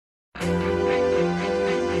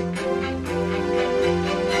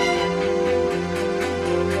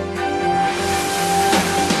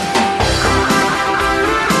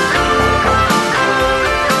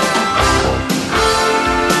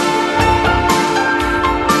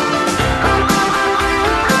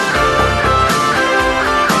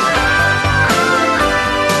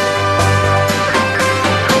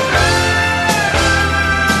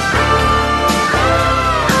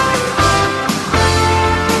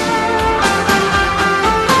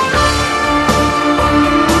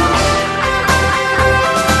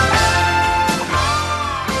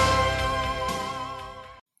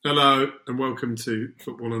and welcome to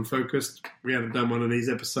Football Unfocused. We haven't done one of these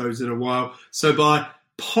episodes in a while, so by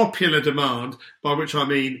popular demand, by which I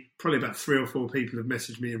mean probably about 3 or 4 people have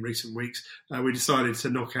messaged me in recent weeks, we decided to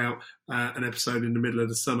knock out an episode in the middle of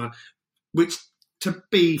the summer, which, to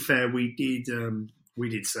be fair, we did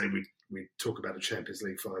say we'd talk about the Champions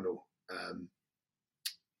League final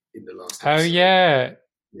in the last episode. Oh, yeah.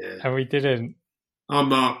 Yeah. And we didn't. I'm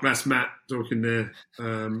Mark, that's Matt talking there.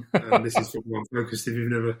 And this is Football Unfocused if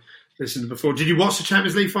you've never listened before. Did you watch the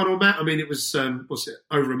Champions League final, Matt? I mean, it was,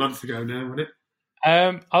 over a month ago now, wasn't it?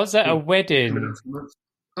 I was at a wedding.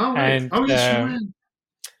 Oh, right.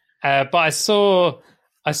 But I saw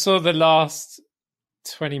the last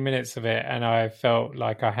 20 minutes of it and I felt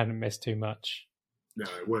like I hadn't missed too much. No,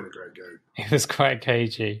 it weren't a great game. It was quite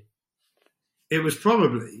cagey. It was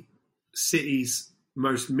probably City's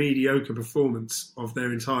most mediocre performance of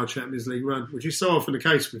their entire Champions League run, which is so often the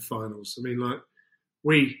case with finals. I mean, like,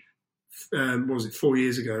 we, 4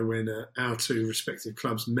 years ago when our 2 respective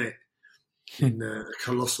clubs met in a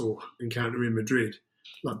colossal encounter in Madrid.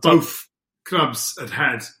 Like, both clubs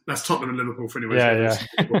had that's Tottenham and Liverpool for anyone. Yeah.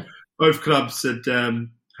 Both clubs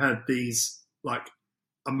had these, like,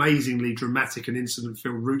 amazingly dramatic and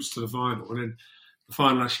incident-filled routes to the final, and then the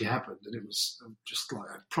final actually happened, and it was just like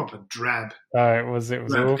a proper drab. It was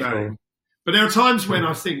awful. Game. But there are times when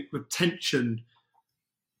I think the tension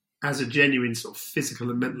has a genuine sort of physical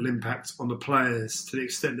and mental impact on the players to the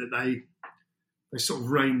extent that they sort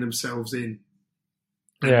of rein themselves in.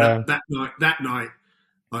 And yeah. That night,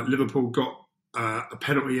 like, Liverpool got a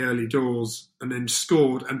penalty early doors and then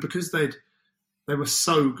scored, and because they were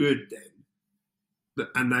so good then,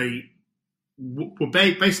 and they were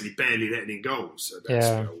basically barely letting in goals at that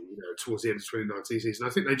spell, towards the end of the 2019 season. I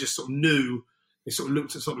think they just sort of knew. They sort of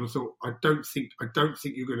looked at something and thought, "I don't think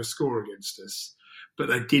you're going to score against us." But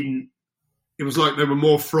they didn't. It was like they were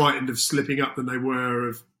more frightened of slipping up than they were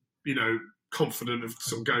of, confident of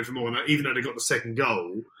sort of going for more. And even though they got the second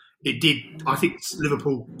goal, it did. I think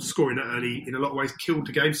Liverpool scoring that early in a lot of ways killed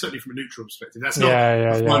the game. Certainly from a neutral perspective, that's not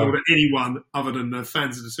a final that anyone other than the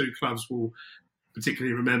fans of the 2 clubs will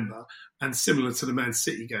particularly remember. And similar to the Man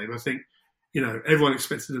City game, I think, everyone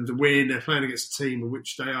expected them to win. They're playing against a team in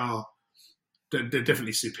which they're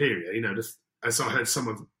definitely superior. As I heard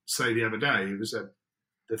someone say the other day, it was the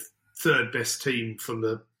 3rd best team from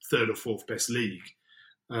the 3rd or 4th best league.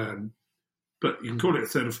 But you can call it a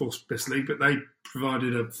 3rd or 4th best league, but they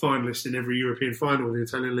provided a finalist in every European final the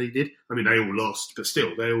Italian league did. I mean, they all lost, but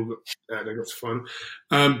still, they got to final.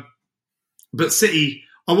 But City,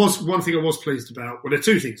 one thing I was pleased about. Well, there are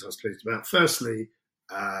 2 things I was pleased about. Firstly,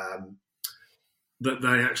 that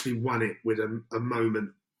they actually won it with a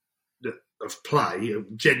moment of play, a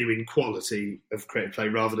genuine quality of creative play,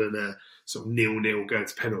 rather than a sort of 0-0 going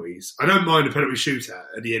to penalties. I don't mind a penalty shootout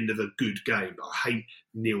at the end of a good game, but I hate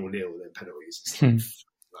 0-0 then penalties. It's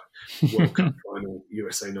like World Cup final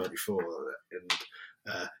USA 94 and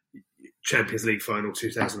Champions League final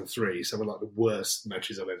 2003. Some of like the worst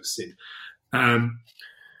matches I've ever seen. And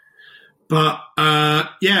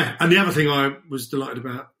the other thing I was delighted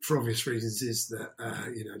about, for obvious reasons, is that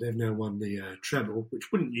they've now won the treble,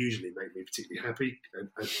 which wouldn't usually make me particularly happy.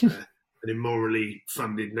 An immorally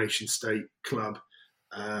funded nation-state club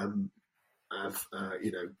have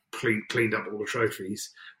cleaned up all the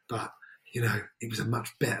trophies, but it was a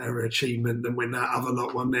much better achievement than when that other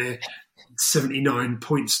lot won their 79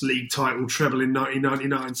 points league title treble in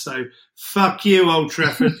 1999. So fuck you, Old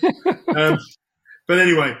Trafford. But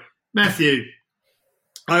anyway. Matthew,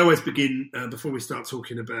 I always begin, before we start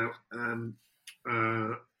talking about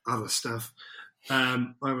other stuff, I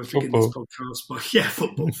always begin this podcast by... Yeah,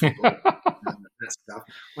 football. That stuff.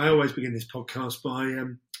 I always begin this podcast by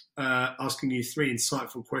asking you 3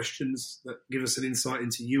 insightful questions that give us an insight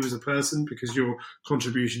into you as a person, because your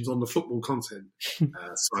contributions on the football content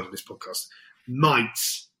side of this podcast might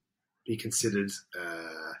be considered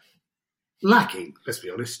lacking, let's be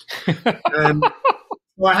honest.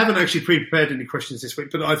 Well, I haven't actually pre-prepared any questions this week,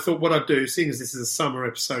 but I thought what I'd do, seeing as this is a summer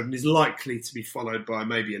episode and is likely to be followed by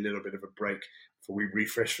maybe a little bit of a break before we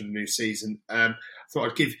refresh for the new season, I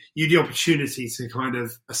thought I'd give you the opportunity to kind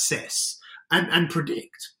of assess and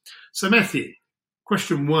predict. So, Matthew,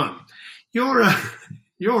 question 1. You're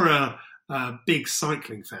a big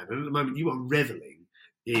cycling fan, and at the moment you are revelling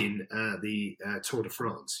in the Tour de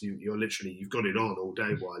France. You've got it on all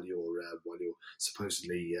day while you're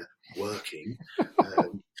supposedly working.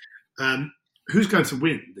 Who's going to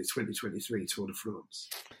win the 2023 Tour de France?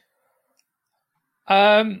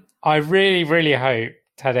 I really, really hope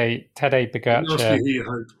Tadej Pogacar. I asked you who you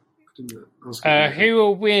hope. Who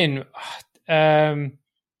will win? I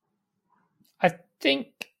think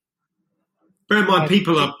Bear in mind,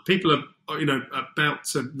 people are about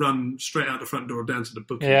to run straight out the front door down to the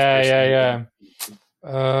bookies. Yeah.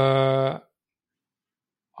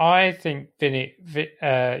 I think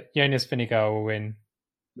Jonas Vingegaard will win.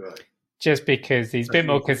 Right. Just because he's a bit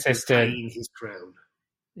more consistent. His crown.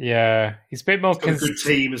 Yeah, he's a bit more consistent. Good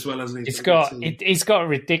team as well, hasn't he? He's got a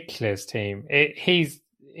ridiculous team. His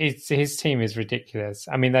team is ridiculous.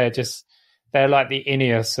 I mean, they're like the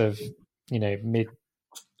Ineos of mid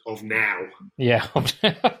of now. Yeah,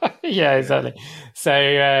 yeah, exactly. So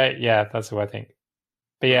that's what I think.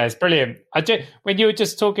 But yeah, it's brilliant. When you were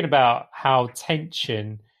just talking about how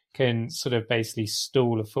tension can sort of basically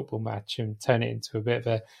stall a football match and turn it into a bit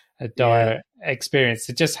of a dire experience.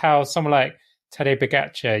 So just how someone like Tadej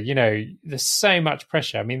Pogacar, there's so much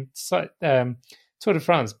pressure. I mean, Tour de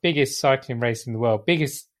France, biggest cycling race in the world,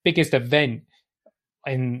 biggest event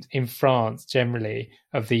in France generally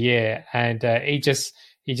of the year, and he just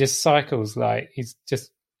cycles like he's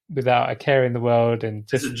just without a care in the world, and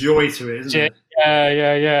just there's a joy to it, isn't it?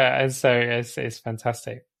 Yeah. And so it's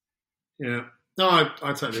fantastic. Yeah, no,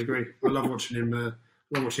 I totally agree. I love watching him. I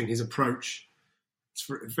love watching his approach. It's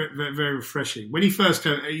very, very refreshing. When he first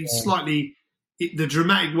came, the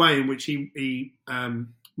dramatic way in which he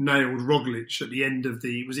nailed Roglic at the end of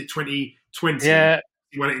was it 2020? Yeah.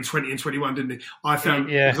 He won it in 20 and 21, didn't he? I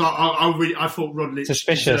found, I thought Roglic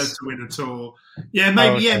suspicious deserved to win a Tour. Yeah,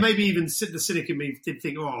 maybe even the cynic in me did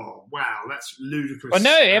think, oh wow, that's ludicrous. Well,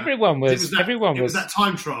 no, everyone was. It was that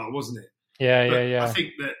time trial, wasn't it? Yeah. I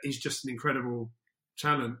think that he's just an incredible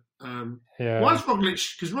talent. Why is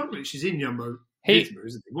Roglic? Because Roglic is in Jumbo Visma,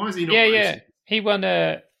 isn't he? Why is he not? Yeah. He won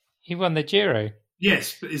the Giro.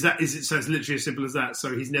 Yes, but is it? So it's literally as simple as that.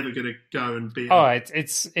 So he's never going to go and be.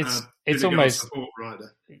 It's almost support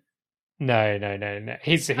rider. No. That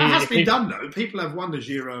has been done though. People have won the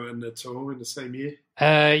Giro and the Tour in the same year.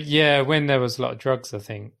 When there was a lot of drugs, I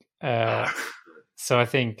think. So I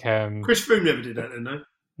think Chris Froome never did that, then, no.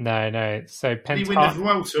 No. So did he win the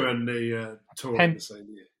Vuelta and the Tour in the same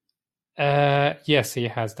year? Yes, he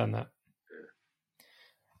has done that.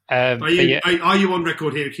 Are you on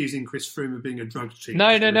record here accusing Chris Froome of being a drug cheat?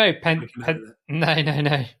 No.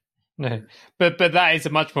 No. But that is a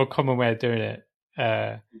much more common way of doing it.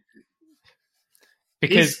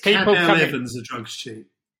 Because people Evans a drugs cheat?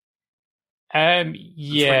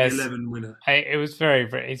 Yes. 2011 winner.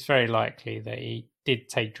 It's very likely that he did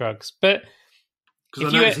take drugs, but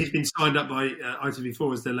because I know he's been signed up by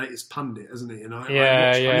ITV4 as their latest pundit, hasn't he? And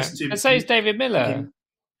And so is David Miller.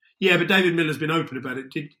 Yeah, but David Miller's been open about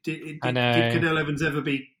it. Did Cadel Evans ever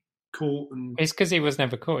be caught? It's because he was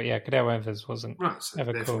never caught. Yeah, Cadel Evans wasn't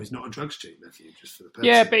ever therefore caught. He's not a drugs cheat, Matthew. Just for the purpose.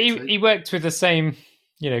 Yeah, but he worked with the same,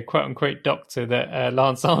 quote unquote doctor that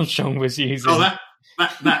Lance Armstrong was using. Oh,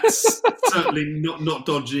 that's certainly not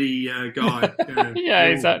dodgy guy. Yeah,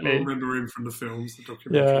 exactly. I remember him from the films, the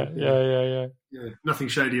documentary. Yeah. Nothing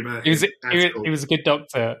shady about him. He was a good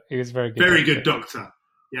doctor. He was very good. Very good doctor.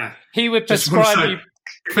 Yeah. He would prescribe you.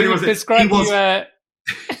 He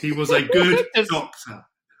was a good doctor.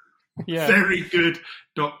 Yeah. Very good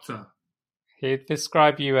doctor. He'd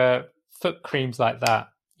prescribe you foot creams like that,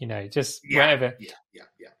 whatever. Yeah.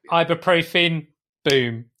 Ibuprofen,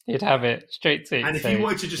 boom. He'd have it straight to. And if you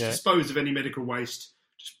wanted to just dispose of any medical waste,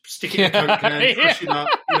 just stick it in a Coke can, crush it up.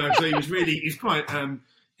 So he's quite,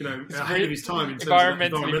 ahead of his time in terms of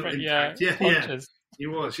environmental impact. Yeah. He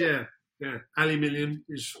was, yeah. Aluminium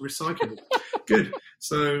is recyclable. Good.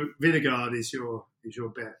 So Vingegaard is your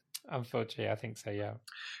bet. Unfortunately, I think so. Yeah.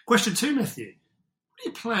 Question 2, Matthew. What are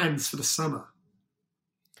your plans for the summer?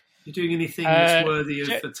 You doing anything that's worthy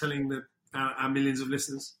of telling our millions of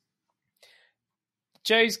listeners?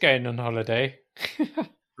 Joe's going on holiday.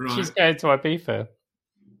 Right. She's going to Ibiza.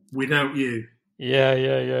 Without you.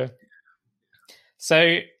 Yeah.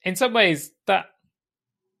 So in some ways,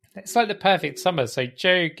 it's like the perfect summer. So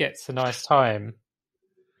Joe gets a nice time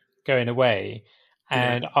going away,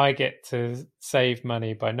 and I get to save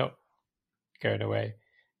money by not going away.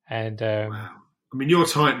 And wow. I mean, your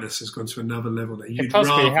tightness has gone to another level there. It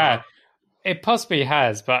possibly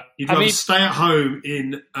has, but you'd rather stay at home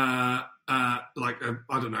in a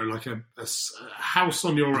house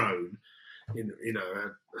on your own,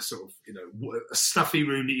 a sort of a stuffy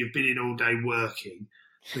room that you've been in all day working,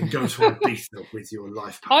 than go to Ibiza with your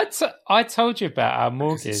life partner. I told you about our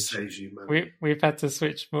mortgage. It saves you money. We've had to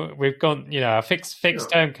switch. We've gone. Our fixed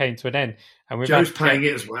term came to an end, and Joe's paying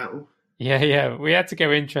it as well. Yeah. We had to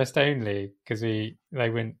go interest only because they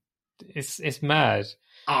went. It's mad.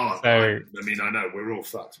 Oh, so, I know we're all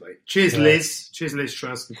fucked, mate. Cheers, Liz. Cheers, Liz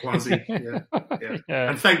Truss and Quasi. Yeah.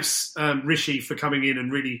 And thanks, Rishi, for coming in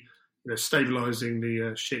and really stabilising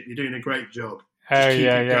the ship. You're doing a great job. Oh, Just keep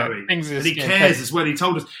yeah, it yeah. going. Things And he cares as well. He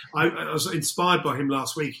told us, I was inspired by him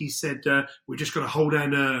last week. He said, we've just got to hold our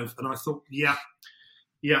nerve. And I thought, yeah,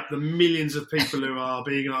 the millions of people who are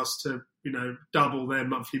being asked to, double their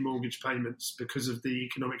monthly mortgage payments because of the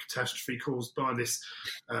economic catastrophe caused by this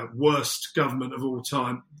worst government of all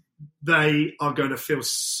time, they are going to feel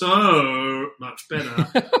so much better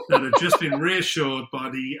that have just been reassured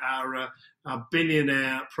by our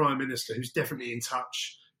billionaire Prime Minister, who's definitely in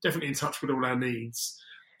touch with all our needs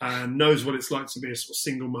and knows what it's like to be a sort of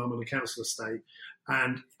single mum on a council estate.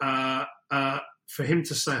 And for him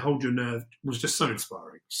to say, hold your nerve, was just so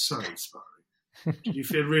inspiring. So inspiring. Did you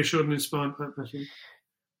feel reassured and inspired, Matthew?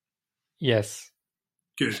 Yes.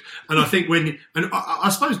 Good. And I think I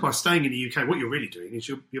suppose by staying in the UK, what you're really doing is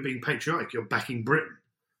you're being patriotic. You're backing Britain.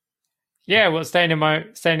 Yeah, well, staying in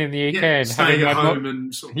the UK and staying having at home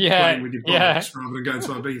and sort of playing with your bollocks rather than going to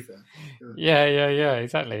Ibiza. Yeah,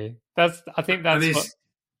 exactly. I think that's and what...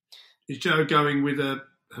 Is Jo going with her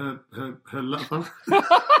lover?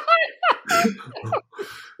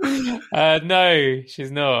 No,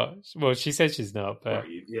 she's not. Well, she said she's not, but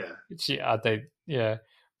I don't. Yeah,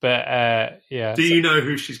 but yeah. Do you know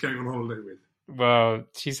who she's going on holiday with? Well,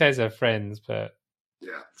 she says her friends, but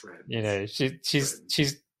friends.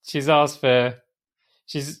 She's asked for.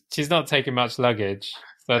 She's not taking much luggage,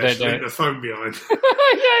 so I don't know. Leave the phone behind.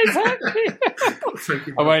 Yeah,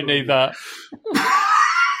 exactly. I won't need that.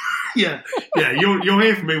 Yeah. You'll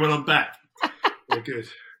hear from me when I'm back. Yeah, good.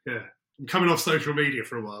 Yeah. I'm coming off social media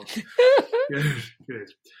for a while.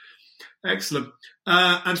 Good. Excellent.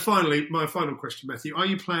 And finally, my final question, Matthew. Are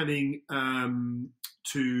you planning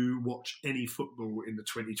to watch any football in the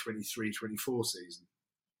 2023-24 season?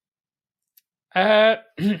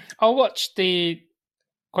 I'll watch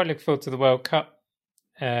quite looking forward to the World Cup.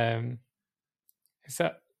 Is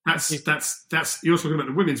that... That's you're talking about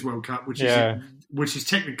the Women's World Cup, which is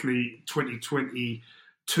technically 2022-23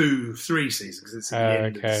 season because it's at the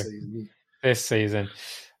end of the season. This season.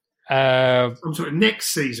 I'm sorry,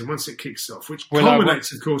 next season once it kicks off, which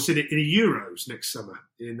culminates, of course, in a Euros next summer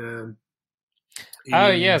in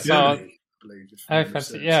Germany, I believe.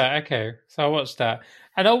 Fancy. Yeah, okay. So I'll watch that,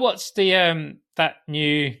 and I'll watch the that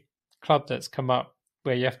new club that's come up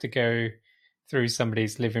where you have to go through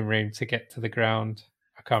somebody's living room to get to the ground.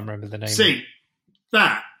 I can't remember the name. See,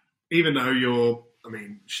 that, even though you're,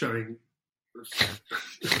 showing...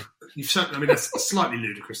 that's a slightly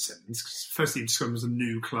ludicrous sentence. Firstly, you described them as a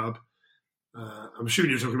new club. I'm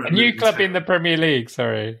assuming you're talking about... A new club in the Premier League,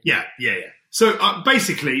 sorry. Yeah. So,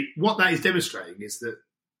 basically, what that is demonstrating is that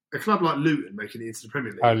a club like Luton making it into the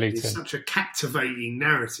Premier League is such a captivating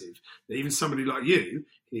narrative that even somebody like you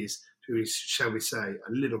who is, shall we say,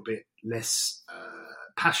 a little bit less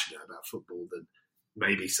passionate about football than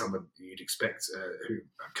maybe someone you'd expect who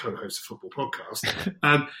co-hosts a football podcast,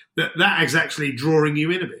 that is actually drawing you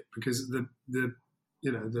in a bit because the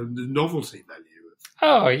novelty value.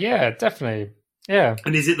 Oh yeah, definitely. Yeah.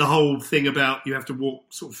 And is it the whole thing about you have to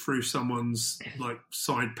walk sort of through someone's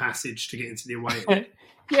side passage to get into the away end?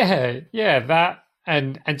 yeah, that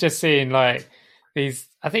and just seeing these.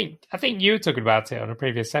 I think you were talking about it on a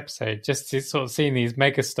previous episode. Just to sort of seeing these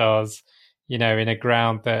megastars, in a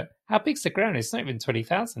ground that. How big's the ground? It's not even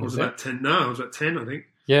 20,000. It was about 10. No, it was about 10, I think.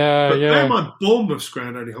 Yeah, but bear in mind, Bournemouth's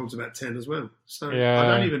ground only holds about 10 as well. So I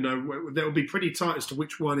don't even know. That will be pretty tight as to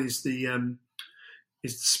which one is the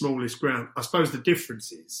smallest ground. I suppose the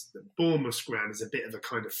difference is that Bournemouth's ground is a bit of a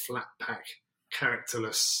kind of flat pack,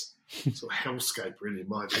 characterless sort of hellscape, really, in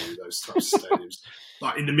my view, those types of stadiums.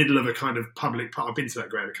 Like in the middle of a kind of public park. I've been to that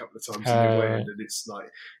ground a couple of times in the away end, and it's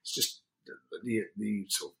just the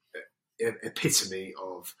sort of epitome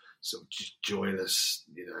of sort of just joyless,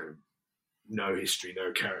 no history,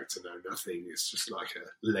 no character, no nothing. It's just like a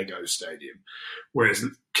Lego stadium. Whereas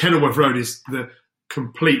Kenilworth Road is the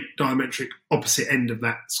complete diametric opposite end of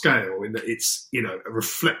that scale in that it's, a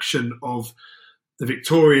reflection of the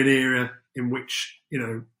Victorian era in which,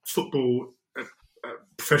 football,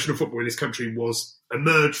 professional football in this country was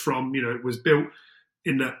emerged from, it was built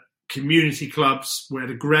in the community clubs where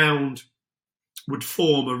the ground would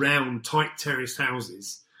form around tight terraced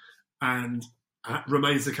houses and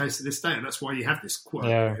remains the case to this day. And that's why you have this quote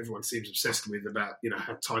that everyone seems obsessed with about,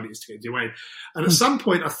 how tiny it is to get away. And at some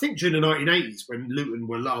point, I think during the 1980s, when Luton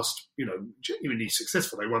were last, genuinely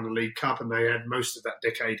successful, they won the League Cup and they had most of that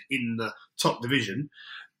decade in the top division.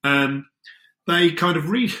 They kind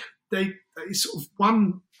of they sort of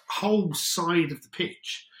one whole side of the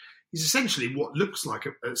pitch is essentially what looks like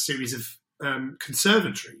a series of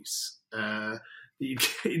conservatories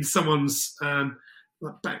in someone's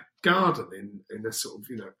like back garden in a sort of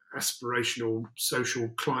aspirational social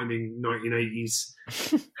climbing 1980s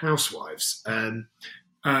housewives. So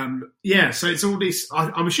it's all these.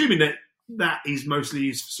 I'm assuming that is mostly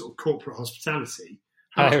used for sort of corporate hospitality.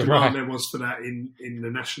 How much demand there was for that in the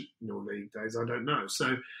National League days, I don't know.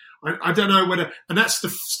 So I don't know whether, and that's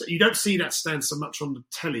you don't see that stand so much on the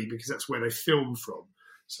telly because that's where they film from.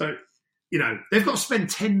 So they've got to spend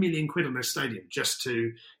 10 million quid on their stadium just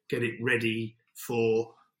to get it ready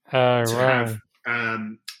for have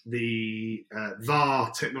the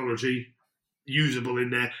VAR technology usable in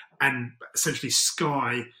there, and essentially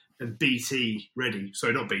Sky and BT ready.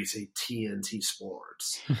 Sorry, not BT, TNT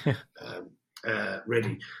Sports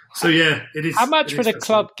ready. So yeah, it is. How much would a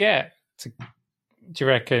club get? Do you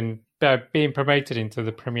reckon being promoted into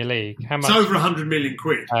the Premier League? How much? It's over 100 million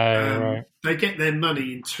quid. Right. They get their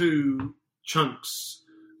money in two chunks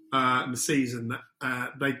in the season.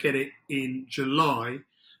 They get it in July,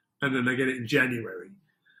 and then they get it in January.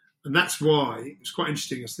 And that's why it's quite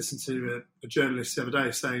interesting. I was listening to a journalist the other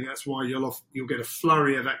day saying that's why you'll get a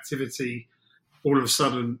flurry of activity all of a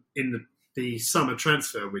sudden in the summer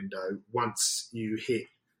transfer window once you hit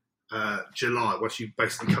July, once you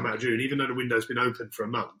basically come out of June, even though the window's been open for a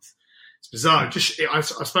month. It's bizarre. I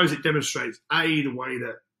suppose it demonstrates, the way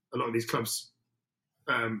that a lot of these clubs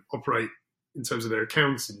operate in terms of their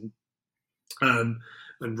accounting and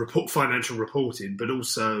financial reporting, but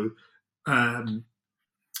also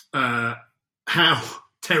how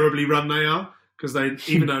terribly run they are, because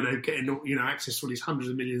even though they're getting access to all these hundreds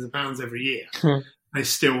of millions of pounds every year, they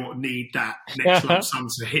still need that next lump sum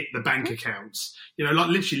to hit the bank accounts. Like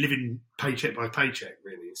literally living paycheck by paycheck.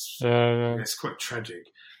 Really, it's quite tragic.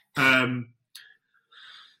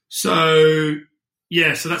 So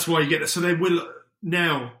that's why you get that. So they will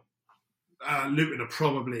now. Luton are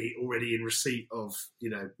probably already in receipt of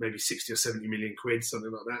maybe 60 or 70 million quid,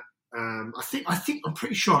 something like that. I think I'm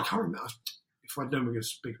pretty sure. I can't remember if I know we're going to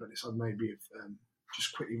speak about this. I maybe have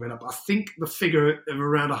just quickly read up. I think the figure of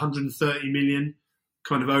around 130 million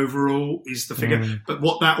kind of overall is the figure. But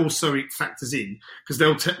what that also factors in, because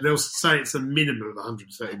they'll say it's a minimum of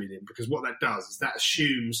 130 million, because what that does is that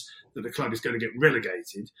assumes that the club is going to get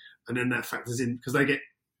relegated, and then that factors in because they get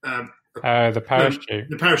the parachute.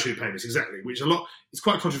 The parachute payments, exactly, which it's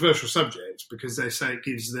quite a controversial subject because they say it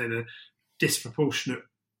gives then a disproportionate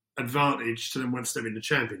advantage to them once they're in the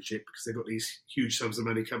Championship because they've got these huge sums of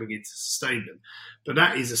money coming in to sustain them. But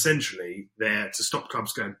that is essentially there to stop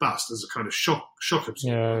clubs going bust as a kind of shock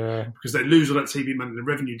absorber, because they lose all that TV money, the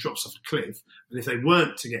revenue drops off a cliff, and if they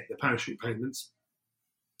weren't to get the parachute payments,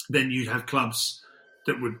 then you'd have clubs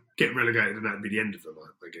that would get relegated, and that would be the end of them,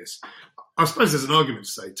 I guess. I suppose there's an argument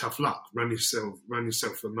to say, tough luck, run yourself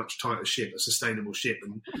a much tighter ship, a sustainable ship,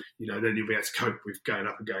 and then you'll be able to cope with going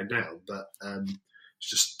up and going down. But it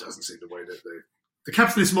just doesn't seem the way that the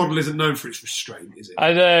capitalist model isn't known for its restraint, is it?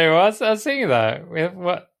 I know. I was thinking that.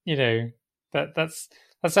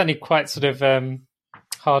 That's only quite sort of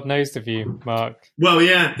hard nosed of you, Mark. Well,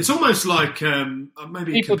 yeah, it's almost like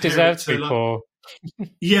maybe people deserve to be poor.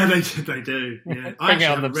 Yeah, they do. Yeah, I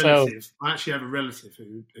actually have a relative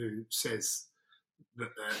who says that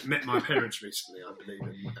met my parents recently, I believe,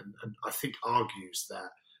 and I think argues that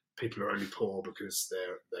people are only poor because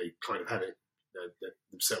they kind of have it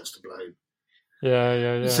themselves to blame.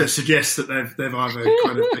 Yeah. So it suggests that they've either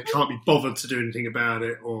they can't be bothered to do anything about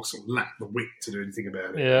it, or sort of lack the wit to do anything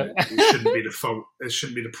about it. Yeah. It shouldn't be the fault. It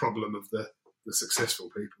shouldn't be the problem of the successful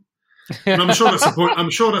people. And I'm sure that's a point. I'm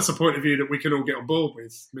sure that's a point of view that we can all get on board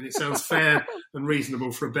with. I mean, it sounds fair and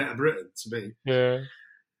reasonable for a better Britain to me.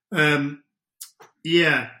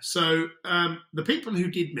 Yeah. So the people who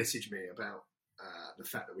did message me about the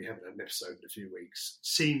fact that we haven't had an episode in a few weeks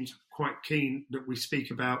seemed quite keen that we speak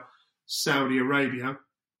about Saudi Arabia.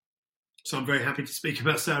 So I'm very happy to speak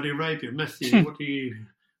about Saudi Arabia. Matthew, what do you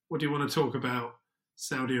want to talk about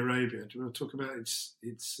Saudi Arabia? Do you want to talk about its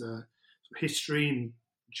history and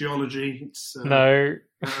geology? It's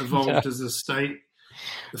evolved as a state.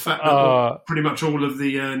 The fact that pretty much all of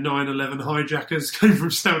the 9/11 hijackers came from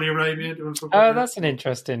Saudi Arabia. Do you want to talk about that's an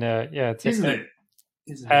interesting, isn't it?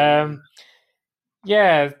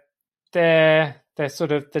 Yeah, they're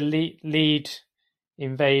sort of the lead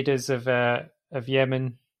invaders of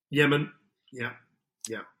Yemen. Yemen, yeah.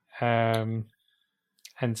 And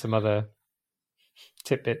some other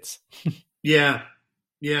tidbits. Yeah.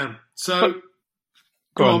 So,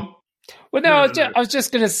 go on. Well, no, I was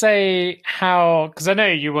just going to say how, because I know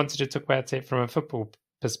you wanted to talk about it from a football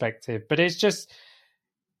perspective, but I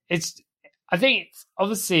think it's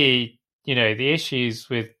obviously, the issues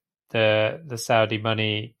with the Saudi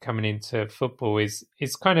money coming into football is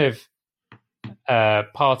kind of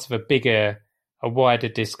part of a wider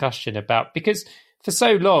discussion about, because for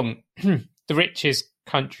so long the richest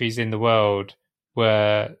countries in the world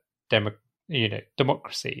were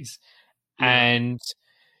democracies, and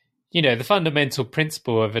the fundamental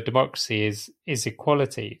principle of a democracy is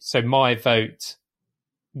equality. So my vote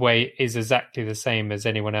weight is exactly the same as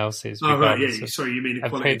anyone else's. Oh right, yeah. Sorry, you mean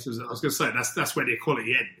equality? I was going to say that's where the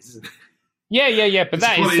equality ends, isn't it? Yeah. But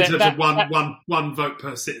that is in terms of one vote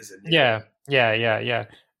per citizen. Yeah.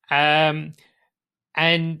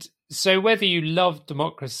 And so whether you love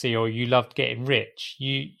democracy or you loved getting rich,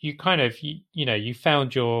 you kind of you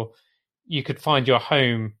found you could find your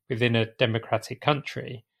home within a democratic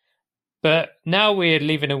country. But now we're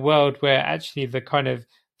living in a world where actually the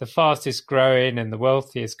fastest growing and the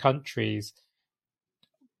wealthiest countries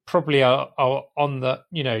probably are on the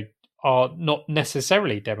are not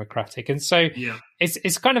necessarily democratic, and so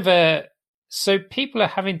it's kind of so people are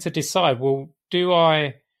having to decide, well, do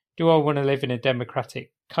I want to live in a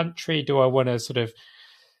democratic country? Do I want to sort of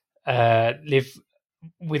live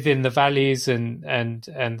within the values and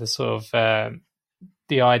the sort of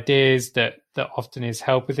the ideas that often is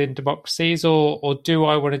held within democracies, or do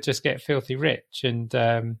I want to just get filthy rich? And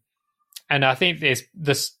I think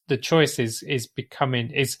the choice is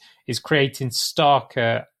creating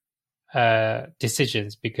starker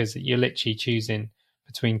decisions, because you're literally choosing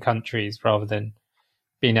between countries rather than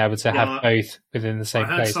being able to have both within the same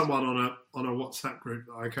place. I had someone on a WhatsApp group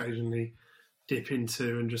that I occasionally dip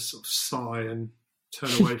into and just sort of sigh and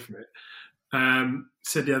turn away from it.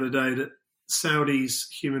 Said the other day that Saudi's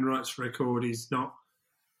human rights record is not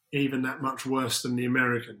even that much worse than the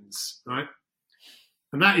Americans, right?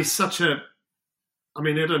 And that is such a, I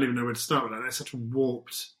mean, I don't even know where to start with that. That's such a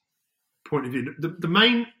warped point of view. The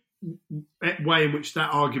main way in which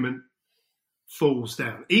that argument falls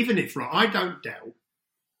down, even if, right, I don't doubt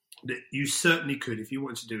that you certainly could, if you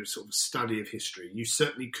wanted to do a sort of study of history, you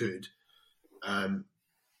certainly could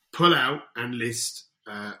pull out and list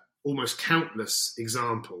almost countless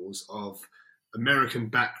examples of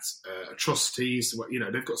American-backed atrocities.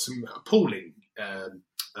 They've got some appalling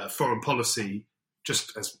foreign policy,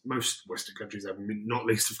 just as most Western countries have, not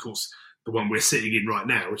least, of course, the one we're sitting in right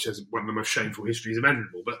now, which has one of the most shameful histories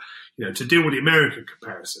imaginable. But to deal with the American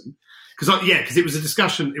comparison, because it was a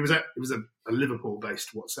discussion. It was a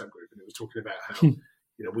Liverpool-based WhatsApp group, and it was talking about how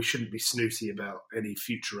we shouldn't be snooty about any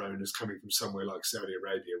future owners coming from somewhere like Saudi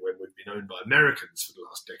Arabia when we've been owned by Americans for the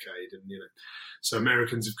last decade, and so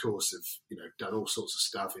Americans, of course, have done all sorts of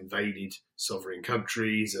stuff, invaded sovereign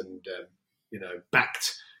countries, and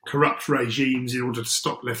backed corrupt regimes in order to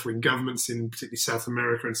stop left-wing governments in particularly South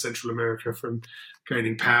America and Central America from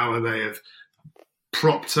gaining power. They have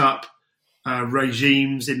propped up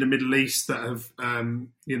regimes in the Middle East that have,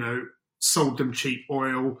 sold them cheap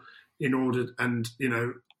oil in order, and,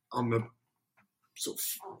 on the sort of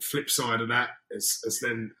flip side of that, as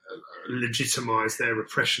then legitimised their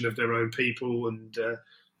repression of their own people and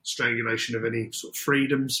strangulation of any sort of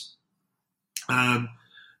freedoms. And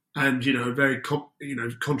a very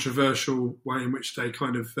controversial way in which they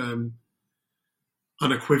kind of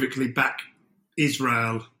unequivocally back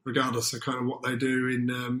Israel, regardless of kind of what they do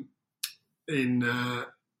in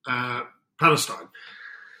Palestine.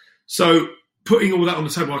 So putting all that on the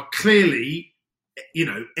table, clearly,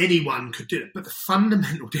 anyone could do it. But the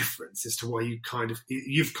fundamental difference as to why you've kind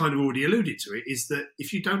of already alluded to it is that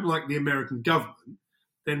if you don't like the American government,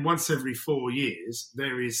 then once every 4 years,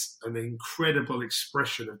 there is an incredible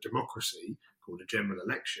expression of democracy called a general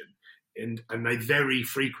election. And they very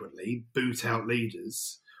frequently boot out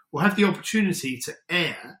leaders or have the opportunity to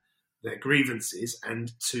air their grievances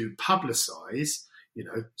and to publicise,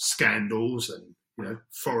 scandals and,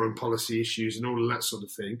 foreign policy issues and all of that sort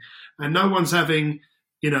of thing. And no one's having,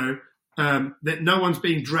 that no one's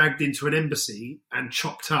being dragged into an embassy and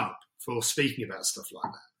chopped up for speaking about stuff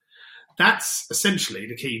like that. That's essentially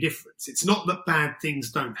the key difference. It's not that bad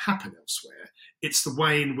things don't happen elsewhere. It's the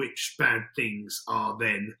way in which bad things are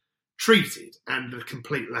then treated and the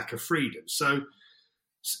complete lack of freedom. So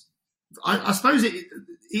I suppose it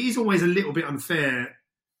is always a little bit unfair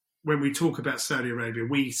when we talk about Saudi Arabia,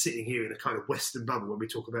 we sitting here in a kind of Western bubble when we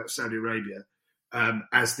talk about Saudi Arabia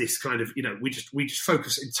as this kind of, we just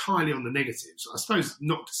focus entirely on the negatives. I suppose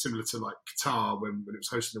not dissimilar to like Qatar when it was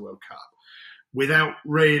hosting the World Cup, without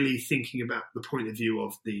really thinking about the point of view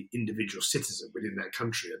of the individual citizen within that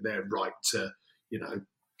country and their right to,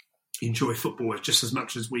 enjoy football just as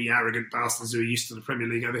much as we arrogant bastards who are used to the Premier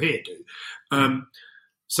League over here do.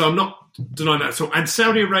 So I'm not denying that at all. And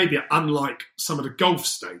Saudi Arabia, unlike some of the Gulf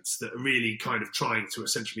states that are really kind of trying to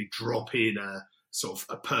essentially drop in a sort of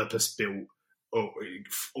a purpose-built or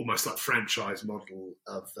almost like franchise model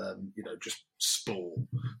of just sport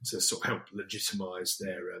to sort of help legitimise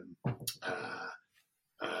their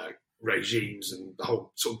regimes and the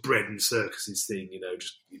whole sort of bread and circuses thing,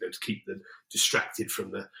 to keep them distracted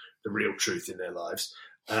from the real truth in their lives.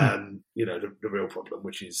 The real problem,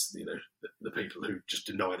 which is the people who just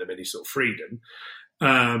deny them any sort of freedom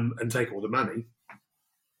and take all the money.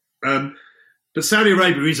 But Saudi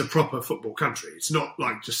Arabia is a proper football country. It's not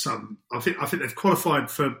like just some. I think they've qualified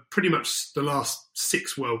for pretty much the last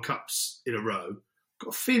 6 World Cups in a row.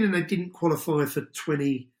 Got a feeling they didn't qualify for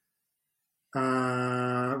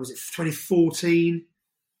 2014?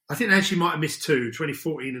 I think they actually might have missed 2,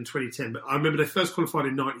 2014 and 2010. But I remember they first qualified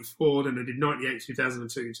in 94, then they did 98,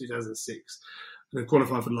 2002, 2006. And they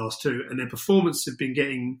qualified for the last 2. And their performance have been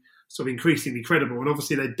getting sort of increasingly credible. And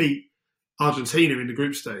obviously they beat Argentina in the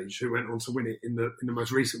group stage, who went on to win it in the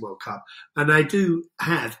most recent World Cup. And they do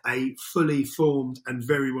have a fully formed and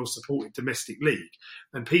very well supported domestic league.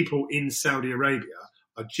 And people in Saudi Arabia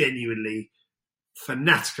are genuinely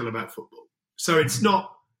fanatical about football. So it's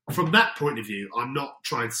not, from that point of view, I'm not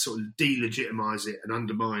trying to sort of delegitimise it and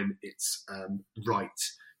undermine its right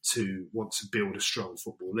to want to build a strong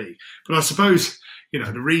football league. But I suppose,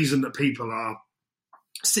 the reason that people are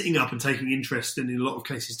sitting up and taking interest and in a lot of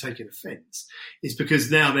cases taking offence is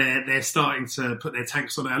because now they're starting to put their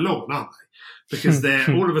tanks on our lawn, aren't they? Because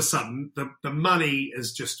they're all of a sudden the money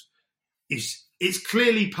is just it's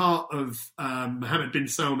clearly part of Mohammed bin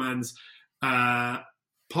Salman's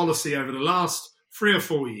policy over the last 3 or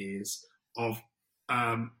 4 years of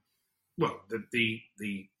the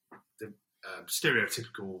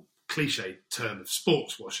stereotypical cliche term of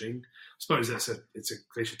sports washing. I suppose it's a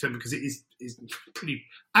cliche term because it is pretty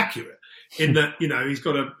accurate in that he's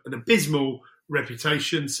got an abysmal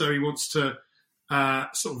reputation, so he wants to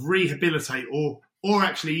sort of rehabilitate or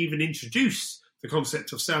actually even introduce the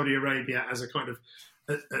concept of Saudi Arabia as a kind of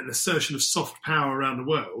an assertion of soft power around the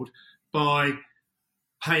world by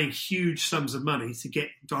paying huge sums of money to get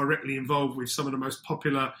directly involved with some of the most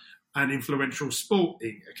popular and influential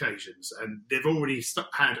sporting occasions. And they've already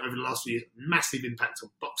had, over the last few years, massive impact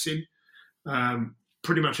on boxing.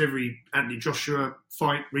 Pretty much every Anthony Joshua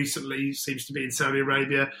fight recently seems to be in Saudi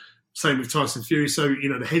Arabia. Same with Tyson Fury. So,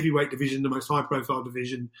 the heavyweight division, the most high-profile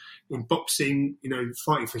division in boxing,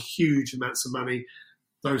 fighting for huge amounts of money.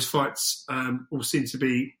 Those fights all seem to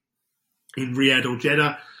be in Riyadh or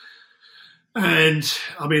Jeddah. And,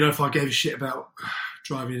 if I gave a shit about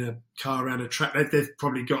driving a car around a track, they've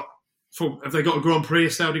probably got... Have they got a Grand Prix, a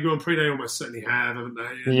Saudi Grand Prix? They almost certainly have, haven't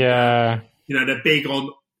they? And, yeah. They're big on...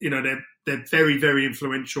 They're very, very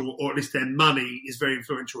influential, or at least their money is very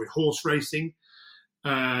influential in horse racing,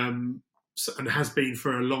 and has been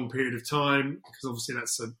for a long period of time, because obviously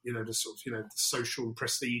that's the sort of the social and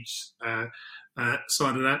prestige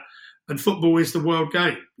side of that. And football is the world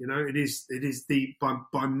game. It is the by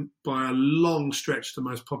a long stretch the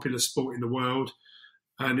most popular sport in the world.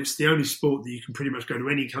 And it's the only sport that you can pretty much go to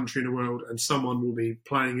any country in the world and someone will be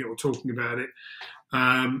playing it or talking about it.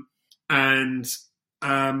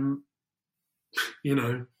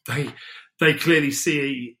 They clearly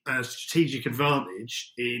see a strategic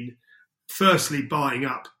advantage in firstly buying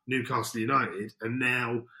up Newcastle United and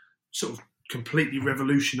now sort of completely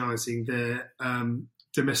revolutionising their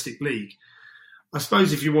domestic league. I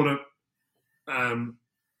suppose if you want to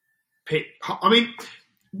pick...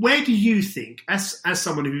 where do you think, as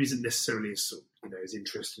someone who isn't necessarily as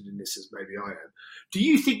interested in this as maybe I am, do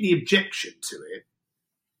you think the objection to it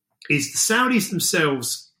is the Saudis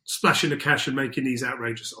themselves splashing the cash and making these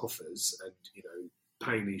outrageous offers and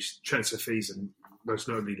paying these transfer fees and most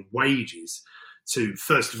notably the wages to,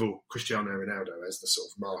 first of all, Cristiano Ronaldo as the sort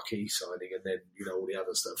of marquee signing, and then all the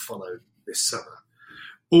others that follow this summer?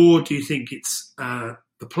 Or do you think it's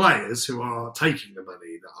the players who are taking the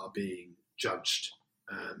money that are being judged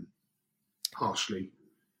harshly?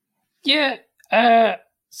 Yeah.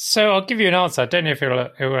 So I'll give you an answer. I don't know if it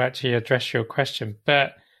will actually address your question,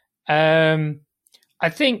 but I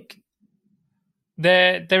think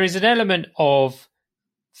there is an element of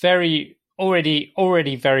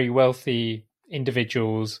already very wealthy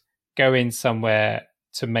individuals going somewhere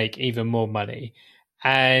to make even more money,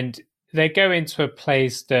 and they go into a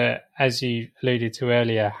place that, as you alluded to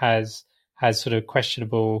earlier, has sort of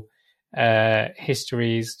questionable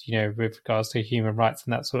histories, with regards to human rights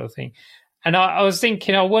and that sort of thing. And I was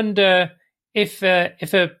thinking, I wonder if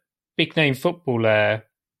a big name footballer,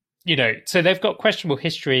 so they've got questionable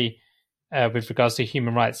history with regards to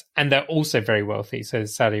human rights, and they're also very wealthy. So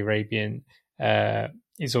Saudi Arabian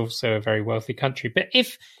is also a very wealthy country. But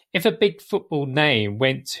if a big football name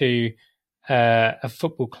went to a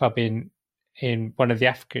football club in in one of the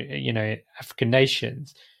African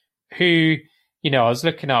nations, who, I was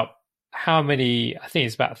looking up how many. I think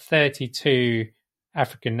it's about 32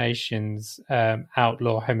 African nations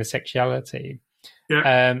outlaw homosexuality.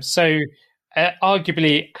 Yeah. So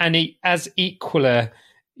arguably, as equal a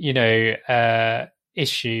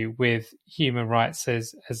issue with human rights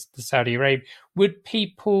as the Saudi Arabia. Would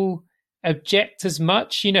people object as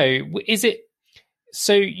much? Is it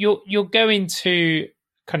so? You're going to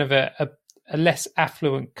kind of a less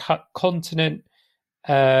affluent continent.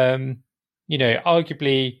 Arguably,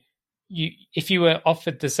 if you were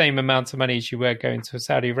offered the same amount of money as you were going to a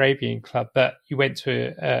Saudi Arabian club, but you went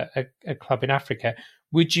to a club in Africa,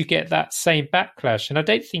 would you get that same backlash? And I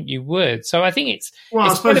don't think you would. So I think it's... Well,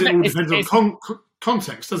 I suppose it all depends on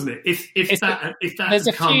context, doesn't it? If that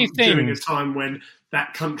had come during a time when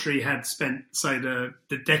that country had spent, say, the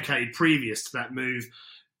decade previous to that move,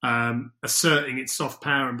 asserting its soft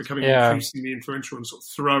power and becoming increasingly influential and sort of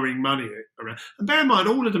throwing money around. And bear in mind,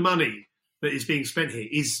 all of the money that is being spent here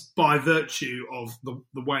is by virtue of the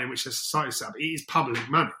way in which the society is set up. It is public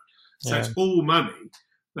money. So it's all money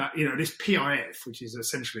that, this PIF, which is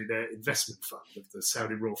essentially their investment fund of the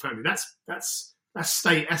Saudi royal family, that's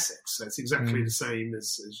state assets. So it's exactly the same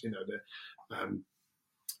as the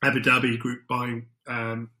Abu Dhabi group buying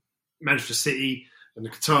Manchester City and the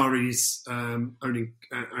Qataris owning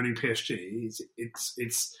PSG.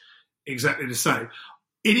 It's exactly the same.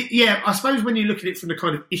 I suppose when you look at it from the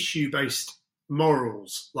kind of issue-based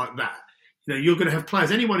morals like that, you're going to have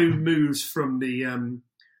players. Anyone who moves from the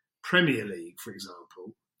Premier League, for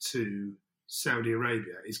example, to Saudi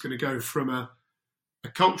Arabia is going to go from a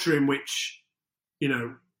culture in which,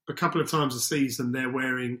 a couple of times a season they're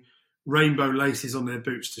wearing rainbow laces on their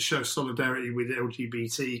boots to show solidarity with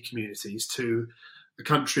LGBT communities, to a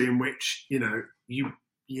country in which, you're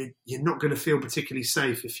not going to feel particularly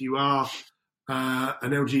safe if you are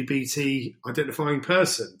an LGBT identifying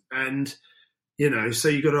person. And, so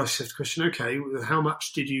you've got to ask yourself the question, okay, how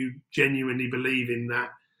much did you genuinely believe in that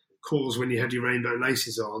cause when you had your rainbow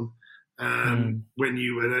laces on, when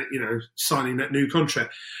you were, signing that new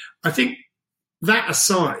contract? I think that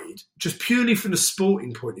aside, just purely from the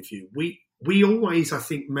sporting point of view, we always, I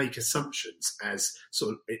think, make assumptions as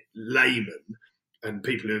sort of laymen and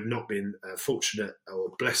people who have not been fortunate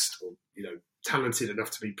or blessed or, talented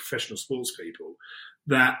enough to be professional sports people,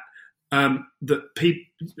 that people,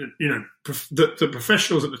 the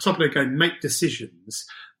professionals at the top of their game make decisions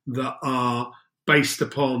that are based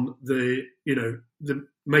upon the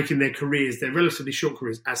making their careers, their relatively short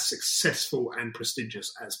careers, as successful and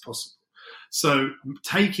prestigious as possible. So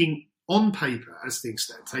taking, on paper, as things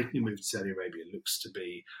stand, taking a move to Saudi Arabia looks to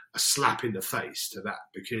be a slap in the face to that,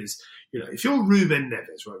 because, if you're Ruben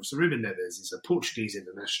Neves, right? So Ruben Neves is a Portuguese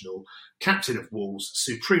international, captain of Wolves,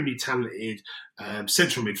 supremely talented,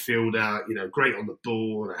 central midfielder, great on the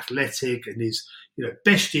ball, athletic, and his,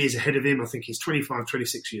 best years ahead of him. I think he's 25,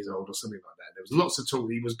 26 years old or something like that. There was lots of talk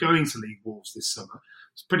that he was going to leave Wolves this summer.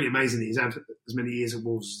 It's pretty amazing that he's had as many years at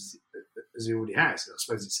Wolves as he already has. And I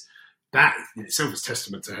suppose that in itself is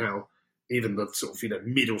testament to how even the sort of,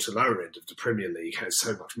 middle to lower end of the Premier League has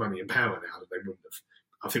so much money and power now that they wouldn't have.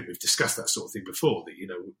 I think we've discussed that sort of thing before, that,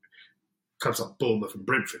 clubs like Bournemouth and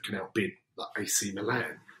Brentford can outbid like AC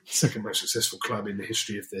Milan, the second most successful club in the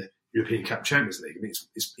history of the European Cup Champions League. I mean,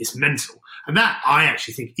 it's mental. And that, I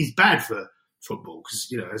actually think, is bad for football because,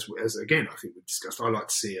 as again, I think we've discussed, I like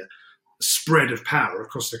to see a spread of power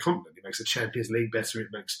across the continent. It makes the Champions League better. It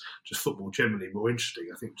makes just football generally more interesting.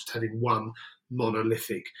 I think just having one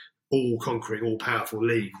monolithic, all-conquering, all-powerful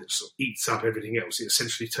league that sort of eats up everything else, it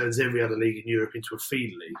essentially turns every other league in Europe into a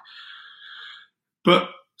feed league. But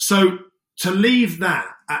so to leave that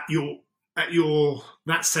at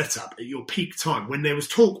that setup at your peak time, when there was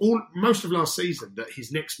talk most of last season that his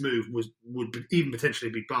next move would even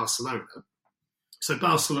potentially be Barcelona. So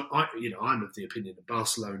Barcelona, I'm of the opinion that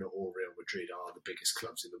Barcelona or Real Madrid are the biggest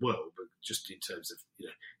clubs in the world, but just in terms of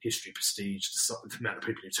history, prestige, the amount of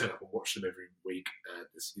people who turn up and watch them every week,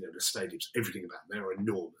 the stadiums, everything about them, they're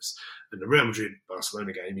enormous. And the Real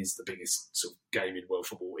Madrid-Barcelona game is the biggest sort of game in world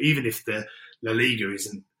football, even if the La Liga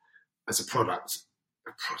isn't as a product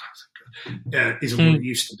isn't what it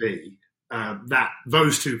used to be. That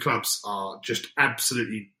those two clubs are just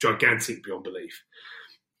absolutely gigantic beyond belief.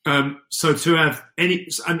 So to have any,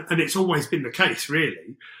 and it's always been the case,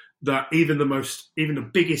 really, that even the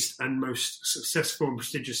biggest and most successful and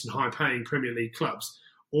prestigious and high-paying Premier League clubs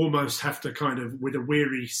almost have to kind of, with a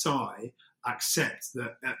weary sigh, accept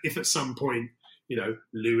that if at some point,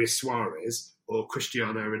 Luis Suarez or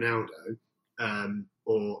Cristiano Ronaldo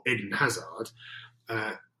or Eden Hazard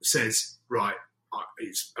says, right,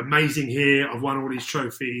 it's amazing here. I've won all these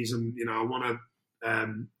trophies, and I want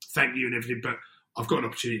to thank you and everything. But I've got an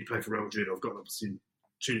opportunity to play for Real Madrid. I've got an opportunity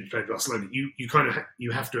to play for Barcelona. You kind of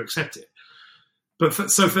you have to accept it. But for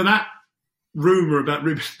that rumor about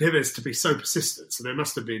Ruben Neves to be so persistent, so there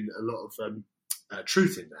must have been a lot of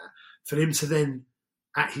truth in that. For him to then,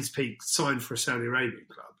 at his peak, sign for a Saudi Arabian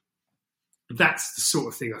club. That's the sort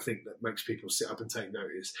of thing I think that makes people sit up and take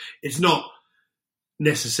notice. It's not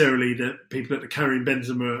necessarily the people at the Karim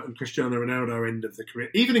Benzema and Cristiano Ronaldo end of the career.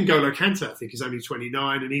 Even N'Golo Kante, I think, is only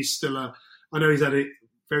 29, and he's still I know he's had a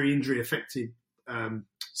very injury-affected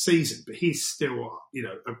season, but he's still,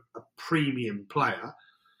 a premium player.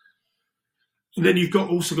 And then you've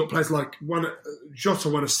also got players like Jota,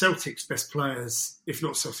 one of Celtic's best players, if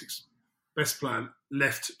not Celtic's best player,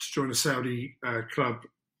 left to join a Saudi club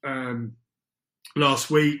last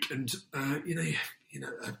week, and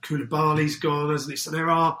Koulibaly's gone, hasn't he? So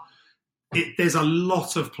there's a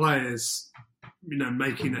lot of players,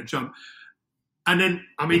 making that jump. And then,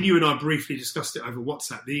 you and I briefly discussed it over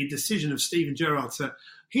WhatsApp. The decision of Steven Gerrard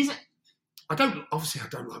I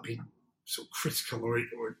don't like being sort of critical or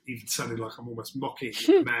even sounding like I'm almost mocking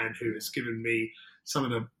a man who has given me some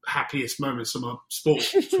of the happiest moments of my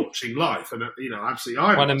sports watching life, and absolutely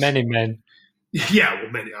I one of many men. Yeah,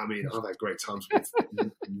 well, many. I've had great times with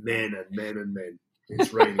men and men and men.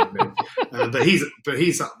 It's raining men, but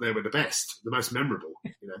he's up there with the best, the most memorable.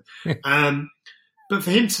 But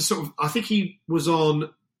for him to I think he was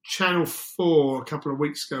on Channel 4 a couple of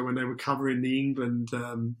weeks ago when they were covering the England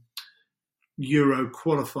Euro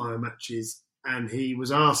qualifier matches, and he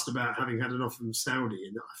was asked about having had an offer from Saudi,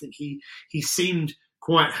 and I think he seemed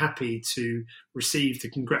quite happy to receive the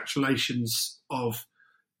congratulations of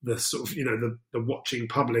the sort of, the watching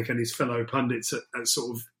public and his fellow pundits at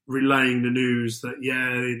sort of relaying the news that,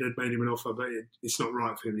 they'd made him an offer, but it's not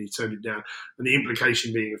right for him, and he turned it down. And the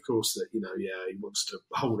implication being, of course, that, he wants to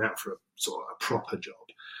hold out for a proper job.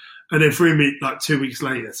 And then for him, 2 weeks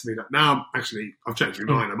later, to be like, now, actually, I've changed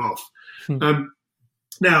my mind, I'm off.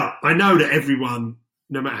 Now, I know that everyone,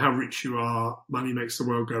 no matter how rich you are, money makes the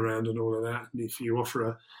world go round and all of that. And if you offer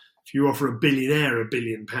a billionaire £1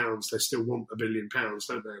 billion, they still want £1 billion, don't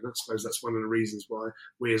they? And I suppose that's one of the reasons why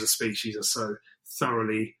we as a species are so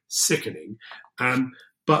thoroughly sickening.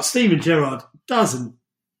 But Steven Gerrard doesn't,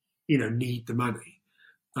 need the money.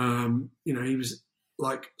 He was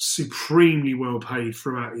supremely well paid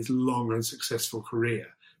throughout his long and successful career.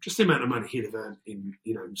 Just the amount of money he'd have earned in,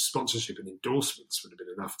 sponsorship and endorsements would have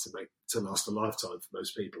been enough to last a lifetime for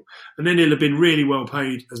most people. And then he'll have been really well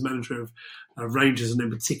paid as manager of Rangers, and then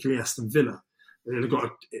particularly Aston Villa. And he'll have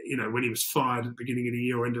got, when he was fired at the beginning of the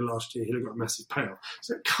year or end of last year, he'll have got a massive payoff.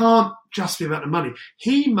 So it can't just be about the money.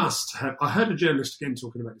 He must have, I heard a journalist again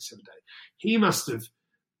talking about this the other day, he must have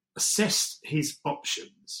assessed his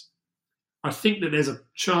options. I think that there's a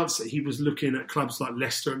chance that he was looking at clubs like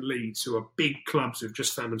Leicester and Leeds, who are big clubs who've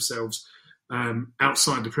just found themselves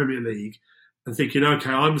outside the Premier League, and thinking, okay,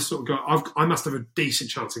 I'm the sort of guy, I must have a decent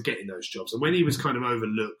chance of getting those jobs. And when he was kind of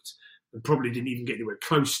overlooked and probably didn't even get anywhere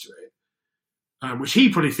close to it, which he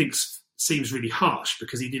probably thinks seems really harsh,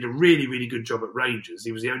 because he did a really, really good job at Rangers.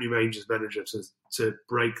 He was the only Rangers manager to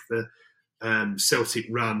break the Celtic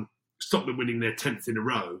run, stop them winning their 10th in a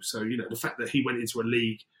row. So, the fact that he went into a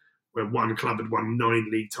league where one club had won 9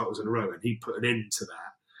 league titles in a row, and he put an end to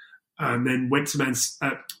that. And then went to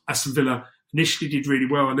Aston Villa, initially did really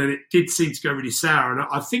well, and then it did seem to go really sour. And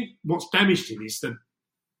I think what's damaged him is the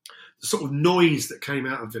sort of noise that came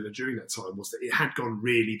out of Villa during that time was that it had gone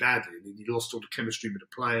really badly, and he lost all the chemistry with the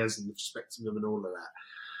players and the respect of them and all of that.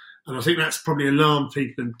 And I think that's probably alarmed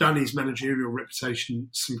people and done his managerial reputation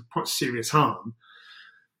some quite serious harm.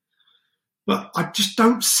 But I just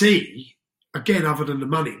don't see, again, other than the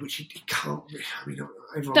money, which he can't.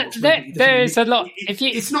 There is a lot.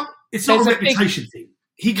 It's not a reputation thing.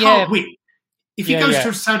 He can't win. If he goes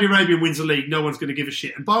to Saudi Arabia and wins a league, no one's going to give a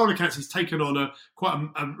shit. And by all accounts, he's taken on quite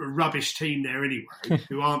a rubbish team there anyway,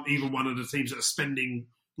 who aren't even one of the teams that are spending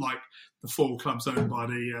like the 4 clubs owned by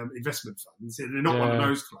the investment funds. They're not one of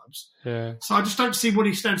those clubs. Yeah. So I just don't see what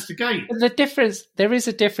he stands to gain. There is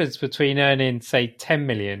a difference between earning, say, 10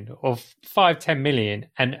 million or 5-10 million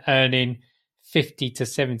and earning 50 to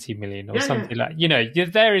 70 million or something like,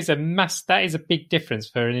 there is that is a big difference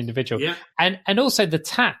for an individual. Yeah. And also the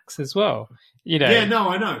tax as well. I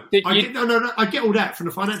know. I get all that from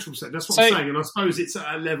the financial perspective. That's what I'm saying. And I suppose it's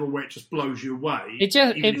at a level where it just blows you away.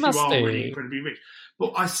 It must you are do. really incredibly rich.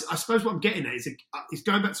 But I suppose what I'm getting at is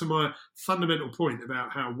going back to my fundamental point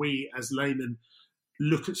about how we as laymen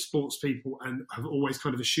look at sports people and have always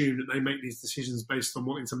kind of assumed that they make these decisions based on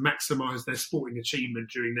wanting to maximise their sporting achievement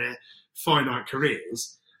during their finite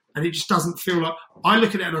careers. And it just doesn't feel like... I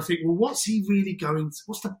look at it and I think, well, what's he really going to...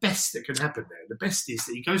 What's the best that can happen there? The best is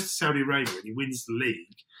that he goes to Saudi Arabia and he wins the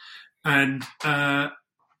league. And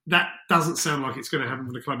that doesn't sound like it's going to happen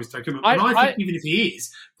when the club is taken on. And I think even if he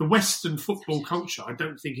is, the Western football culture, I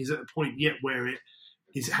don't think is at a point yet where it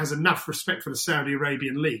has enough respect for the Saudi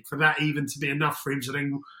Arabian league for that even to be enough for him to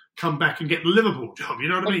then come back and get the Liverpool job. You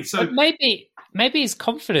know what I mean? So maybe his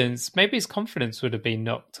confidence would have been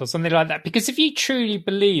knocked or something like that. Because if you truly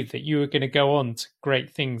believe that you were going to go on to great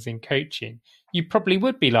things in coaching, you probably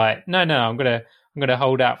would be like, no, I'm gonna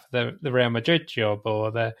hold out for the Real Madrid job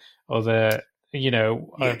or the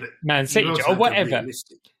Man City job or whatever.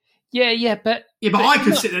 Yeah, but I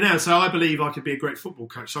could sit there now and say I believe I could be a great football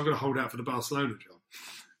coach, so I'm going to hold out for the Barcelona job.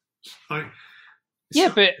 But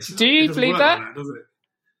do you believe that? Like that, does it?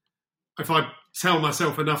 If I tell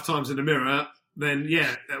myself enough times in the mirror, then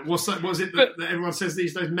what's it that everyone says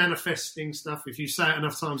these days? Manifesting stuff. If you say it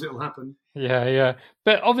enough times, it'll happen. Yeah.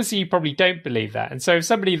 But obviously, you probably don't believe that. And so, if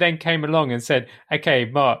somebody then came along and said, "Okay,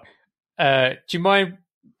 Mark, do you mind,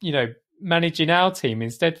 managing our team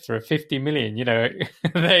instead for 50 million?"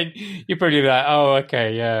 Then you're probably like, "Oh,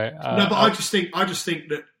 okay, yeah." No, but I just think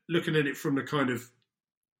that looking at it from the kind of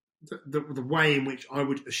the way in which I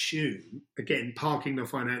would assume, again, parking the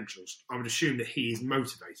financials, I would assume that he is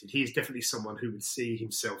motivated. He is definitely someone who would see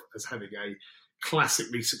himself as having a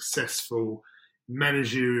classically successful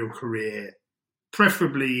managerial career,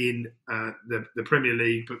 preferably in the Premier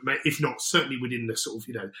League, but if not, certainly within the sort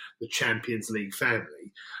of, the Champions League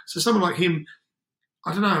family. So someone like him,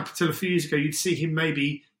 I don't know, up until a few years ago, you'd see him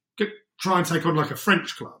maybe try and take on like a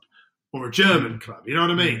French club or a German club, you know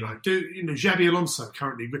what I mean? Like, Xabi Alonso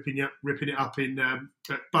currently ripping it up in at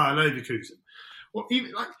Bayer Leverkusen. Or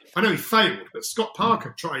even, I know he failed, but Scott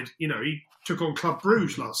Parker tried, he took on Club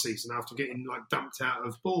Brugge last season after getting dumped out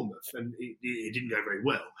of Bournemouth, and it didn't go very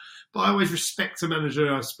well. But I always respect a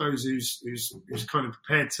manager, I suppose, who's kind of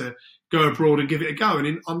prepared to go abroad and give it a go.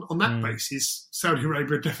 And on that basis, Saudi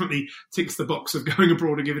Arabia definitely ticks the box of going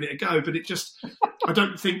abroad and giving it a go. But it just, I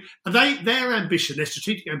don't think their ambition, their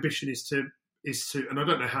strategic ambition is to, and I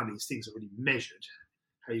don't know how these things are really measured,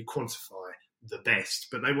 how you quantify the best,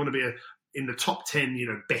 but they want to be in the top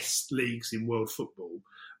 10, best leagues in world football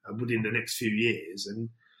within the next few years. And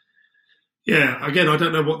yeah, again, I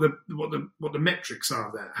don't know what the metrics are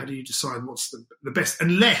there. How do you decide what's the best?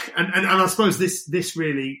 And I suppose this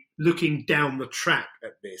really, looking down the track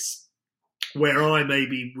at this, where I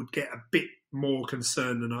maybe would get a bit more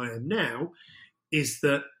concerned than I am now, is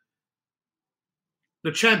that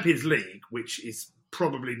the Champions League, which is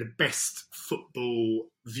probably the best football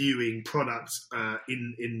viewing product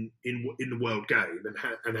in the world game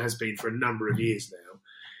and has been for a number of years now.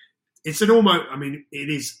 It's an almost, it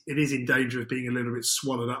is in danger of being a little bit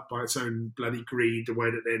swallowed up by its own bloody greed, the way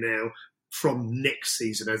that they're now, from next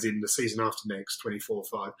season, as in the season after next,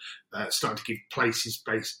 24-5, starting to give places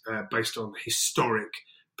based on historic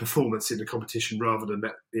performance in the competition rather than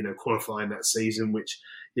that, qualifying that season, which,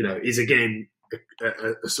 is again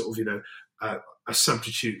a sort of, a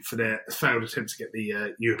substitute for their failed attempt to get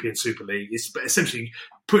the European Super League. It's essentially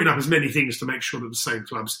putting up as many things to make sure that the same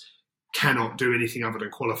clubs cannot do anything other than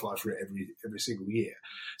qualify for it every single year.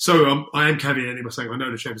 So I am caveating by saying I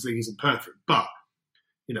know the Champions League isn't perfect, but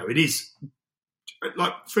it is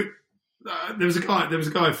like there was a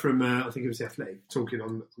guy from I think it was The Athletic talking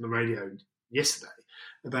on the radio yesterday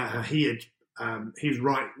about how he was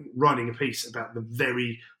writing a piece about the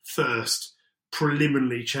very first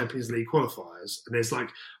preliminary Champions League qualifiers, and there's I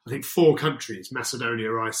think 4 countries: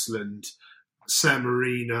 Macedonia, Iceland, San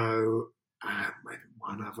Marino, maybe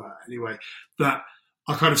one other. Anyway, that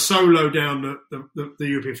are kind of so low down the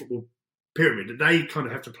European football pyramid that they kind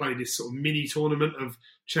of have to play this sort of mini tournament of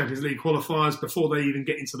Champions League qualifiers before they even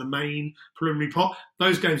get into the main preliminary pot.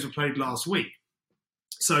 Those games were played last week,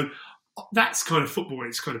 so that's kind of football.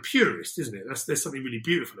 It's kind of purist, isn't it? There's something really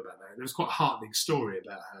beautiful about that. And there was quite a heartening story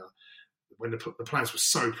about how, when the players were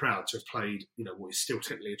so proud to have played, what is still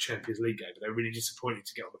technically a Champions League game, but they're really disappointed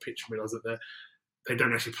to get on the pitch and realise that they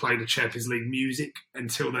don't actually play the Champions League music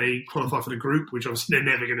until they qualify for the group, which obviously they're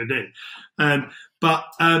never going to do. But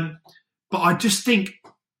I just think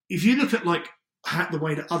if you look at the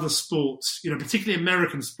way that other sports, particularly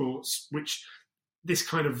American sports, which this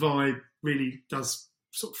kind of vibe really does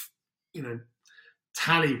sort of,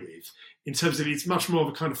 tally with, in terms of it's much more of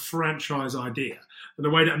a kind of franchise idea. And the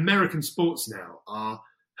way that American sports now are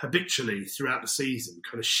habitually throughout the season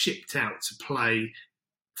kind of shipped out to play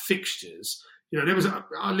fixtures, There was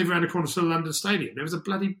I live around the corner from the London Stadium. There was a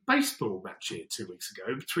bloody baseball match here 2 weeks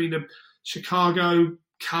ago between the Chicago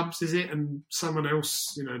Cubs, is it, and someone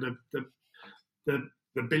else, the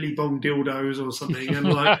Billy Bong dildos or something, and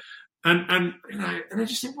and I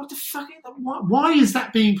just think, what the fuck? Why is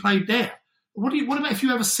that being played there? What about if you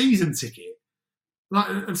have a season ticket?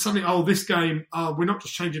 And suddenly, this game, we're not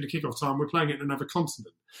just changing the kickoff time, we're playing it in another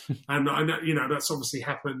continent. And I know, that's obviously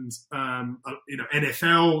happened.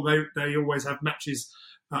 NFL, they always have matches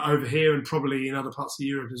over here and probably in other parts of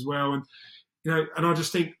Europe as well. And, and I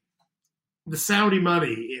just think the Saudi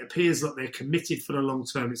money, it appears like they're committed for the long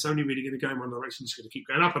term. It's only really going to go in one direction. It's going to keep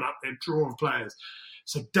going up and up. They're draw of players.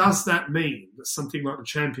 So does that mean that something like the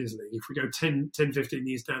Champions League, if we go 10, 15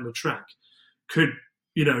 years down the track, could,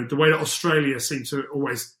 the way that Australia seem to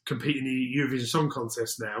always compete in the Eurovision Song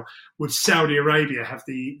Contest now, would Saudi Arabia have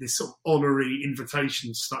this sort of honorary invitation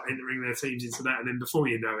to start entering their teams into that? And then before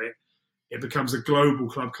you know it, it becomes a global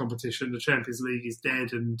club competition. The Champions League is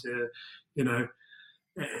dead and,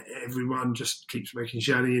 everyone just keeps making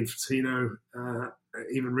Gianni Infantino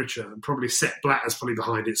even richer. And probably Sepp Blatter's probably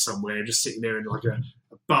behind it somewhere, just sitting there in like a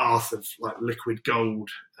bath of like liquid gold.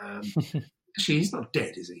 Actually, he's not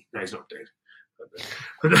dead, is he? No, he's not dead.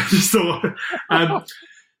 But I just thought,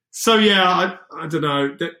 so yeah, I don't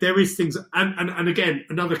know. There is things, and again,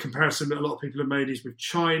 another comparison that a lot of people have made is with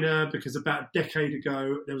China, because about a decade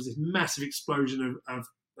ago there was this massive explosion of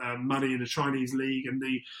money in the Chinese league, and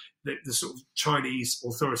the sort of Chinese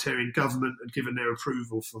authoritarian government had given their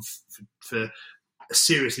approval for a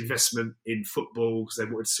serious investment in football because they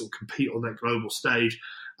wanted to sort of compete on that global stage.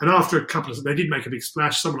 And after a couple of, they did make a big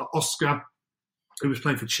splash. Someone like Oscar, who was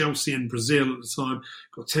playing for Chelsea in Brazil at the time,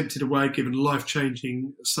 got tempted away, given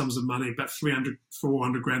life-changing sums of money, about 300,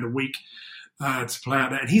 400 grand a week to play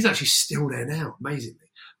out there. And he's actually still there now, amazingly.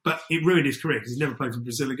 But it ruined his career because he's never played for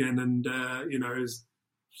Brazil again and, is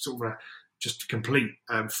sort of just a complete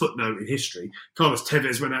footnote in history. Carlos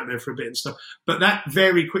Tevez went out there for a bit and stuff. But that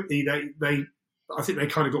very quickly, I think they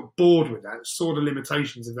kind of got bored with that, saw the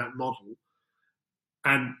limitations of that model,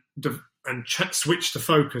 and switched the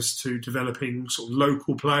focus to developing sort of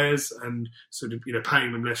local players and sort of,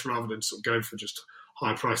 paying them less rather than sort of going for just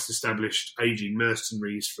high-priced, established, ageing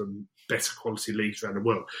mercenaries from better quality leagues around the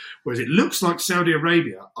world. Whereas it looks like Saudi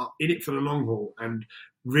Arabia are in it for the long haul and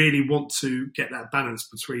really want to get that balance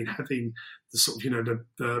between having the sort of,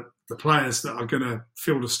 the players that are going to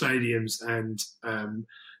fill the stadiums and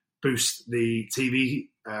boost the TV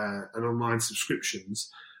and online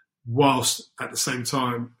subscriptions, whilst at the same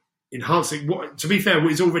time enhancing what, to be fair,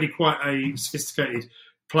 is already quite a sophisticated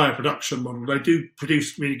player production model. They do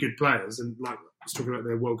produce really good players, and like I was talking about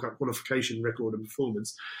their World Cup qualification record and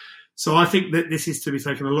performance. So I think that this is to be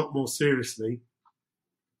taken a lot more seriously.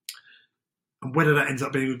 And whether that ends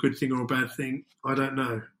up being a good thing or a bad thing, I don't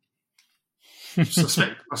know. I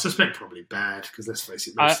suspect probably bad, because let's face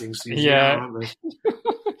it, those things usually are, aren't they?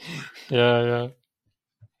 Yeah.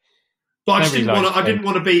 But I didn't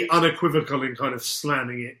want to be unequivocal in kind of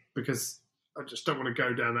slamming it, because I just don't want to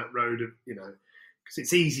go down that road of, because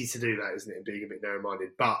it's easy to do that, isn't it? Being a bit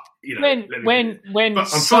narrow-minded, but when I'm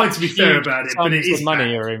trying to be fair about it, but it is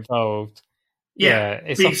money are involved. Yeah,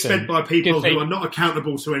 it's being spent by people who are not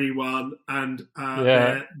accountable to anyone, and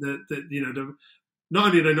not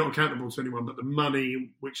only are they not accountable to anyone, but the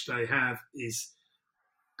money which they have is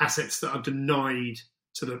assets that are denied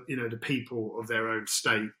to the people of their own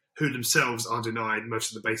state, who themselves are denied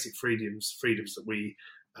most of the basic freedoms that we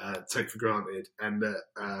take for granted, and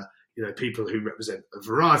that people who represent a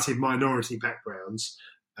variety of minority backgrounds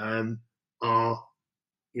are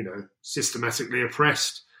systematically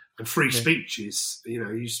oppressed. And free speech is,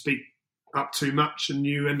 you speak up too much and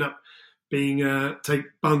you end up being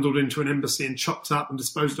bundled into an embassy and chopped up and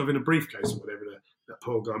disposed of in a briefcase or whatever that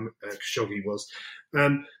poor guy Khashoggi was.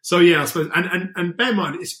 So yeah, I suppose, and bear in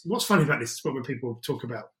mind, what's funny about this is when people talk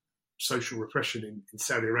about social repression in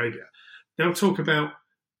Saudi Arabia, they'll talk about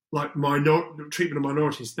like treatment of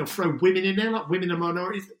minorities. They'll throw women in there, like women are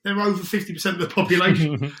minorities. They're over 50% of the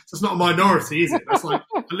population. So it's not a minority, is it? That's like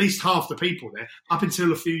at least half the people there, up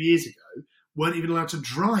until a few years ago, weren't even allowed to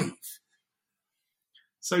drive.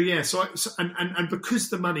 So yeah, and because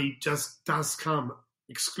the money just does come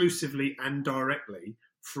exclusively and directly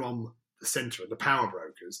from the centre and the power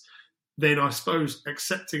brokers, then I suppose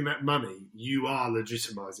accepting that money, you are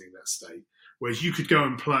legitimising that state. Whereas you could go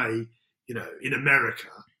and play, in America,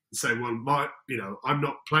 and say, well, I'm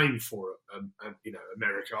not playing for,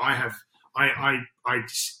 America. I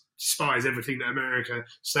despise everything that America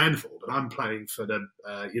stand for, but I'm playing for the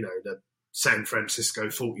San Francisco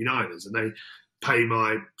 49ers, and they pay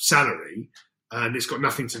my salary And it's got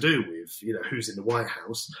nothing to do with, who's in the White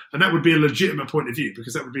House. And that would be a legitimate point of view,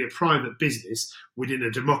 because that would be a private business within a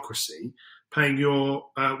democracy paying your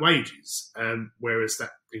wages. Whereas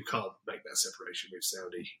that you can't make that separation with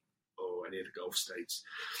Saudi or any of the Gulf states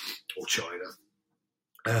or China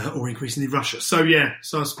or increasingly Russia. So I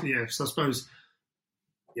suppose,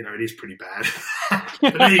 it is pretty bad.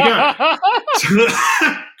 But there you go.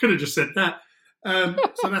 Could have just said that.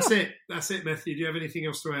 So that's it. That's it, Matthew. Do you have anything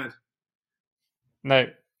else to add? No.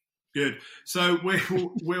 Good. So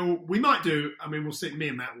we might do. I mean, we'll see. Me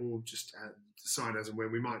and Matt will just decide as and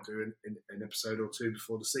when we might do an episode or two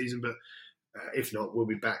before the season. But if not, we'll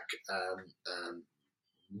be back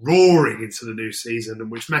roaring into the new season,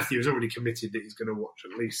 which Matthew has already committed that he's going to watch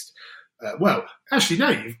at least. Actually, no,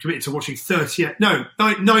 you've committed to watching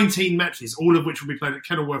 19 matches, all of which will be played at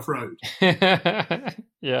Kenilworth Road.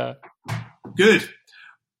 Yeah. Good.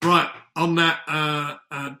 Right, on that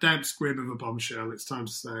damp squib of a bombshell, it's time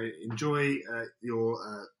to say enjoy your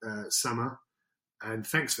summer, and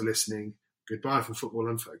thanks for listening. Goodbye from Football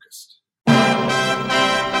Unfocused.